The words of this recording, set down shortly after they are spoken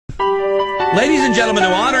Ladies and gentlemen,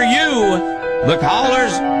 to honor you, the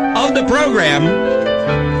callers of the program,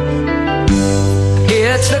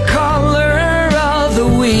 it's the caller of the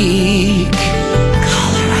week.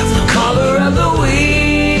 Caller of the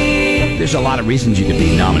week. there's a lot of reasons you could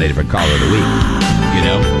be nominated for caller of the week, you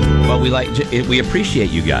know, but we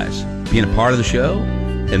appreciate you guys being a part of the show,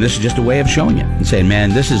 and this is just a way of showing it and saying,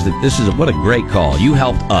 man, this is what a great call. You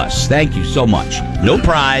helped us. Thank you so much. No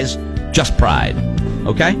prize, just pride.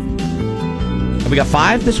 Okay? Have we got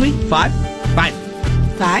 5 this week? 5? 5.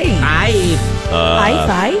 5.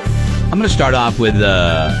 I'm going to start off with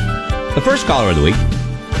the first caller of the week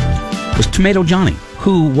was Tomato Johnny,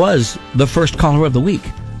 who was the first caller of the week.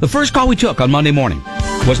 The first call we took on Monday morning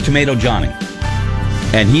was Tomato Johnny,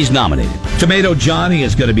 and he's nominated. Tomato Johnny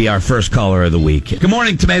is going to be our first caller of the week. Good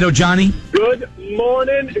morning, Tomato Johnny. Good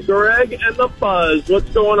morning, Greg and the Buzz. What's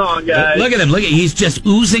going on, guys? Look at him. He's just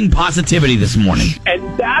oozing positivity this morning.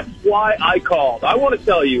 And that's why I called. I want to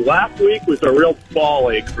tell you, last week was a real ball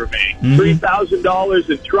ache for me. $3,000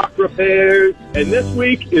 in truck repairs, and this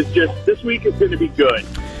week is going to be good.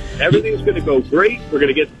 Everything's going to go great. We're going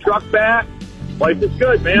to get the truck back. Life is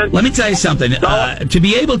good, man. Let me tell you something. To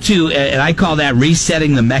be able to, and I call that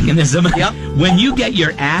resetting the mechanism. Yep. When you get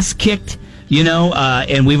your ass kicked, you know,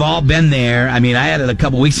 and we've all been there. I mean, I had it a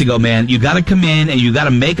couple weeks ago, man. You got to come in and you got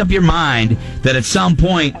to make up your mind that at some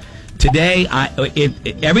point today,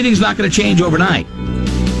 everything's not going to change overnight.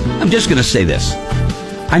 I'm just going to say this.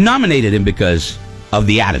 I nominated him because of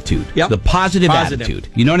the attitude, the positive attitude.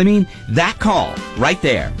 You know what I mean? That call right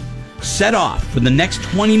there set off for the next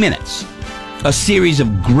 20 minutes a series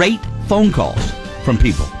of great phone calls from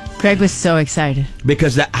people. Greg was so excited.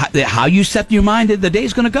 Because how you set your mind, the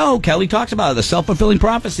day's going to go. Kelly talks about it, the self-fulfilling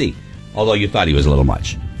prophecy. Although you thought he was a little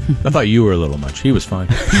much. I thought you were a little much. He was fine.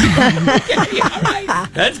 Okay, all right.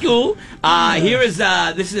 That's cool.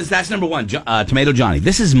 That's number 1, Tomato Johnny.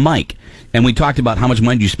 This is Mike. And we talked about how much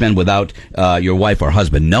money you spend without your wife or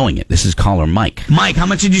husband knowing it. This is caller Mike. Mike, how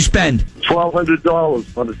much did you spend?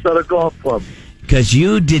 $1,200 on a set of golf clubs. Because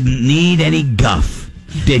you didn't need any guff,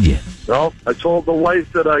 did you? No, I told the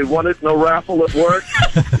wife that I won it in a raffle at work.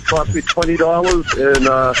 It cost me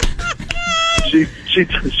 $20, and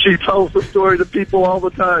she tells the story to people all the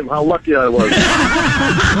time, how lucky I was.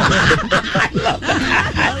 I love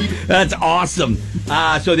that. That's awesome.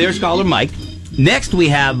 So there's caller Mike. Next we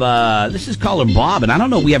have, this is caller Bob, and I don't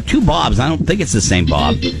know, we have 2 Bobs. I don't think it's the same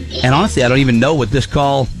Bob. And honestly, I don't even know what this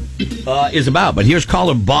call is about. But here's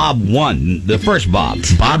caller Bob 1, the first Bob.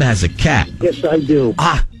 Bob has a cat. Yes, I do.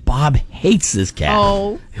 Bob hates this cat.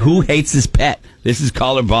 Oh. Who hates his pet? This is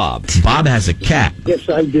caller Bob. Bob has a cat. Yes,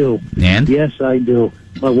 I do. And? Yes, I do.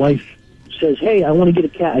 My wife says, hey, I want to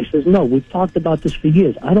get a cat. I says, no, we've talked about this for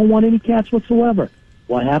years. I don't want any cats whatsoever.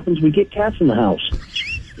 What happens? We get cats in the house.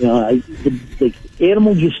 You know, the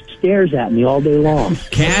animal just stares at me all day long.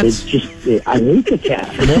 Cats? I hate the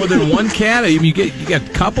cat. More than one cat? You get a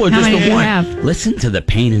couple or just the one? Listen to the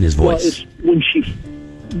pain in his voice. Well,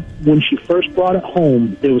 when she first brought it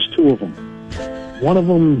home, there was 2 of them. One of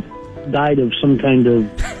them died of some kind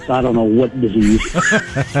of, I don't know what disease.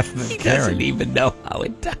 He doesn't even know how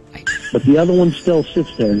it died. But the other one still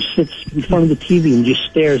sits there and sits in front of the TV and just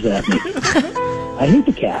stares at me. I hate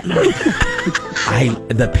the cat.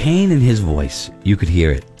 The pain in his voice, you could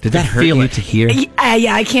hear it. Did that hurt you to hear?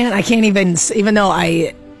 Yeah, I can't even though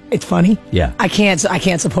it's funny. Yeah. I can't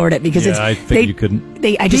support it because I think you couldn't.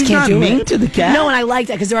 I just He's can't not do mean it. to the cat. No, and I like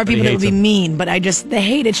that because there are people that would be mean, but they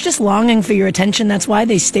hate it. It's just longing for your attention. That's why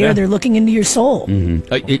they stare. Yeah. They're looking into your soul.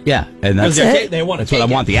 Mm-hmm. Yeah, and that's it. They want that's what I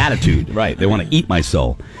want. The attitude, right? They want to eat my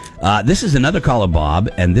soul. This is another caller Bob,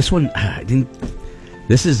 and this one I didn't.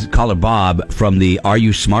 This is caller Bob from the Are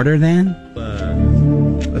You Smarter Than?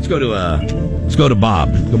 Let's go to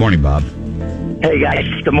Bob. Good morning, Bob. Hey, guys.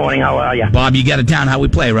 Good morning. How are you? Bob, you got it down how we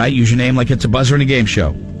play, right? Use your name like it's a buzzer in a game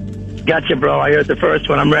show. Gotcha, bro. I heard the first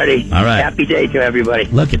one. I'm ready. All right. Happy day to everybody.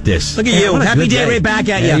 Look at this. Look at you. Happy day right back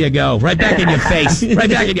at you. There you go. Right back in your face. Right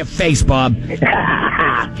back in your face, Bob.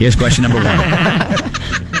 Here's question number 1.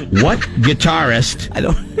 What guitarist...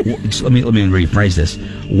 Let me rephrase this.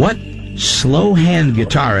 What slow hand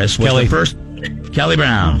guitarist was the first... Kelly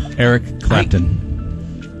Brown. Eric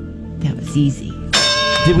Clapton. That was easy.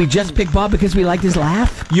 Did we just pick Bob because we liked his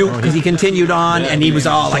laugh? Because he continued on, and he was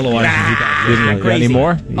all like, Any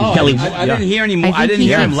more? Kelly, I didn't hear any more. I didn't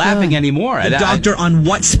hear him laughing anymore. The doctor on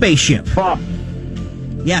what spaceship?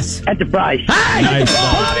 Yes. Enterprise. Hey! Nice,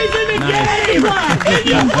 Bobby's in the game! In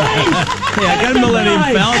your face! Hey, I got a Millennium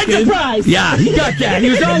Falcon. Enterprise. Yeah, he got that. He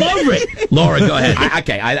was all over it. Laura, go ahead.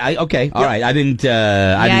 Okay. All right. I didn't.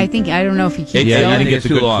 I don't know if he keeps Yeah, going. I didn't get it's the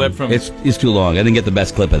too good long. clip from- It's too long. I didn't get the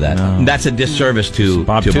best clip of that. No. That's a disservice to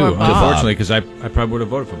Bob, to, too. to Bob. Unfortunately, because I probably would have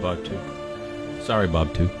voted for Bob, too. Sorry,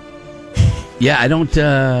 Bob, too. Yeah, I don't.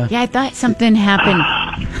 Yeah, I thought something happened.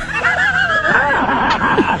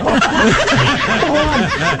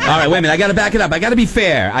 All right, wait a minute. I got to back it up. I got to be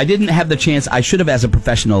fair. I didn't have the chance. I should have, as a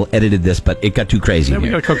professional, edited this, but it got too crazy. Then we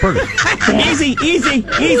here. got to cook burgers. Easy.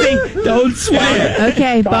 Don't swear.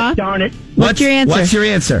 Okay, Bob. Darn it. What's your answer? What's your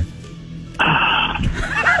answer?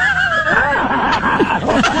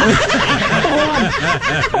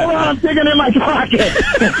 Hold on, I'm digging in my pocket.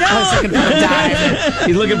 I was looking for a dime.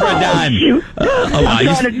 He's looking for a dime. Shoot. Oh, wow. I'm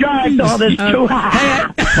trying to drive all this too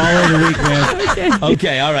high. Caller of the week, man.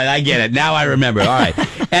 Okay, all right, I get it. Now I remember. All right.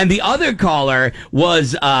 And the other caller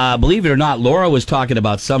was, believe it or not, Laura was talking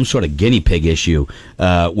about some sort of guinea pig issue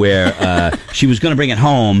where she was going to bring it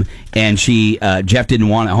home, and Jeff didn't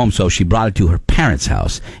want it home, so she brought it to her parents'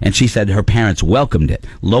 house, and she said her parents welcomed it.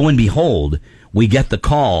 Lo and behold, we get the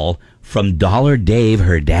call from Dollar Dave,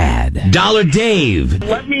 her dad. Dollar Dave.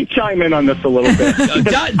 Let me chime in on this a little bit.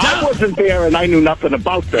 I wasn't there and I knew nothing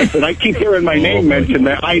about this, and I keep hearing my name mentioned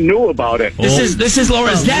that I knew about it. This is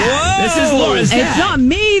Laura's dad. This is Laura's dad. It's not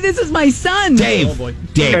me. This is my son. Dave.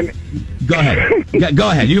 Dave. Go ahead. Go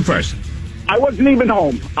ahead. You first. I wasn't even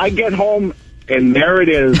home. I get home, and there it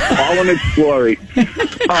is, all in its glory.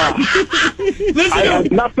 I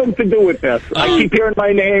had nothing to do with this. I keep hearing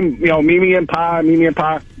my name, Mimi and Pa.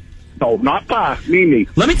 No, not Pa, Mimi.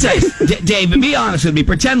 Let me tell you, Dave, be honest with me.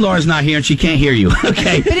 Pretend Laura's not here and she can't hear you,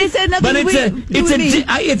 okay? But it said nothing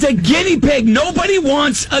it's a guinea pig. Nobody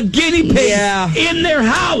wants a guinea pig in their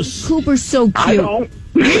house. Cooper's so cute. I don't.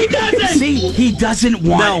 He doesn't. See, he doesn't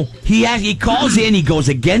want it. He calls in, he goes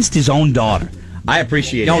against his own daughter. I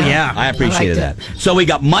appreciate it. Oh, yeah. I appreciated I liked that. So we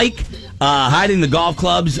got Mike hiding the golf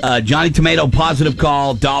clubs, Johnny Tomato, positive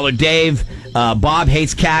call, Dollar Dave, Bob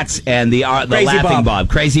hates cats, and the laughing Bob.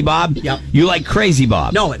 Crazy Bob? Yep. You like Crazy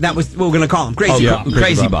Bob? No, that was what we're going to call him. Crazy Bob.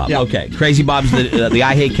 Crazy Bob. Yeah. Okay. Crazy Bob's the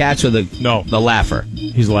I hate cats or the laugher?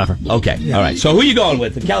 He's a laugher. Okay. Yeah. All right. So who are you going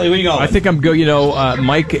with? Kelly, who are you going with? I think I'm good.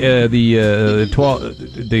 Mike, the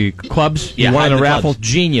clubs. Yeah, he won in a the raffle. clubs.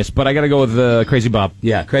 Genius. But I got to go with Crazy Bob.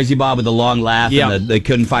 Yeah, Crazy Bob with the long laugh, Yeah. and they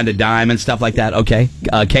couldn't find a dime and stuff like that. Okay.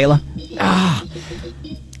 Kayla?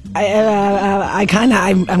 I'm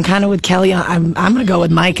kind of with Kelly. I'm going to go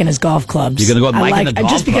with Mike and his golf clubs. You're going to go with Mike and the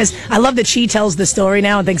golf just because I love that she tells the story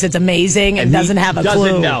now and thinks it's amazing and doesn't have a clue.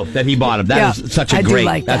 Doesn't know that he bought him. That is such a I do great.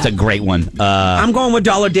 like that's that. a great one. I'm going with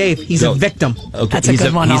Dollar Dave. He's a victim. Okay, That's a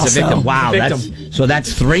good one He's also. a victim. Wow. Victim.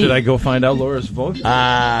 That's three. Should I go find out Laura's vote?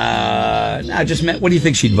 What do you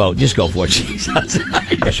think she'd vote? Just go for it.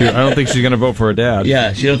 I don't think she's going to vote for her dad.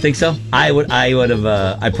 Yeah, she don't think so. I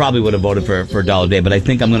probably would have voted for Dollar Dave, but I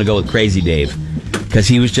think I'm going to go with Crazy Dave because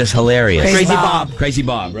he was just hilarious. Crazy Bob. Crazy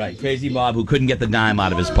Bob, right? Crazy Bob, who couldn't get the dime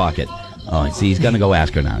out of his pocket. Oh, see, he's going to go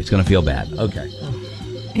ask her now. He's going to feel bad. Okay.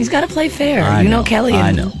 He's got to play fair. I know Kelly.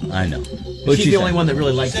 I know. Who'd She's she the say? only one that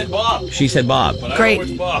really likes it. She said Bob. Great.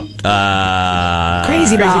 Crazy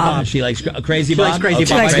Bob. She likes Crazy Bob. likes Crazy Okay. Bob.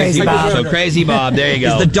 She likes Crazy Bob. So Crazy Bob. There you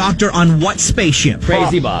go. Is the doctor on what spaceship?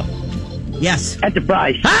 Crazy Bob. Yes.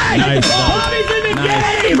 Enterprise. Hey! Nice. Bobby's in the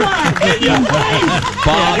game! In your face!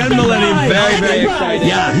 Bob got Millennium very, very excited.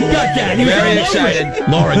 Yeah, he got that. He was very excited.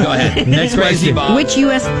 Laura, go ahead. Next Crazy Bob. Which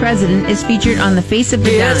U.S. president is featured on the face of the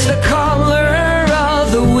It's dime? the caller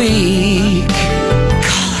of the week.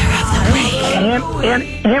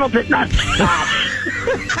 Hamilton, not.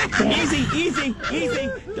 Easy.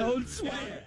 Don't swear.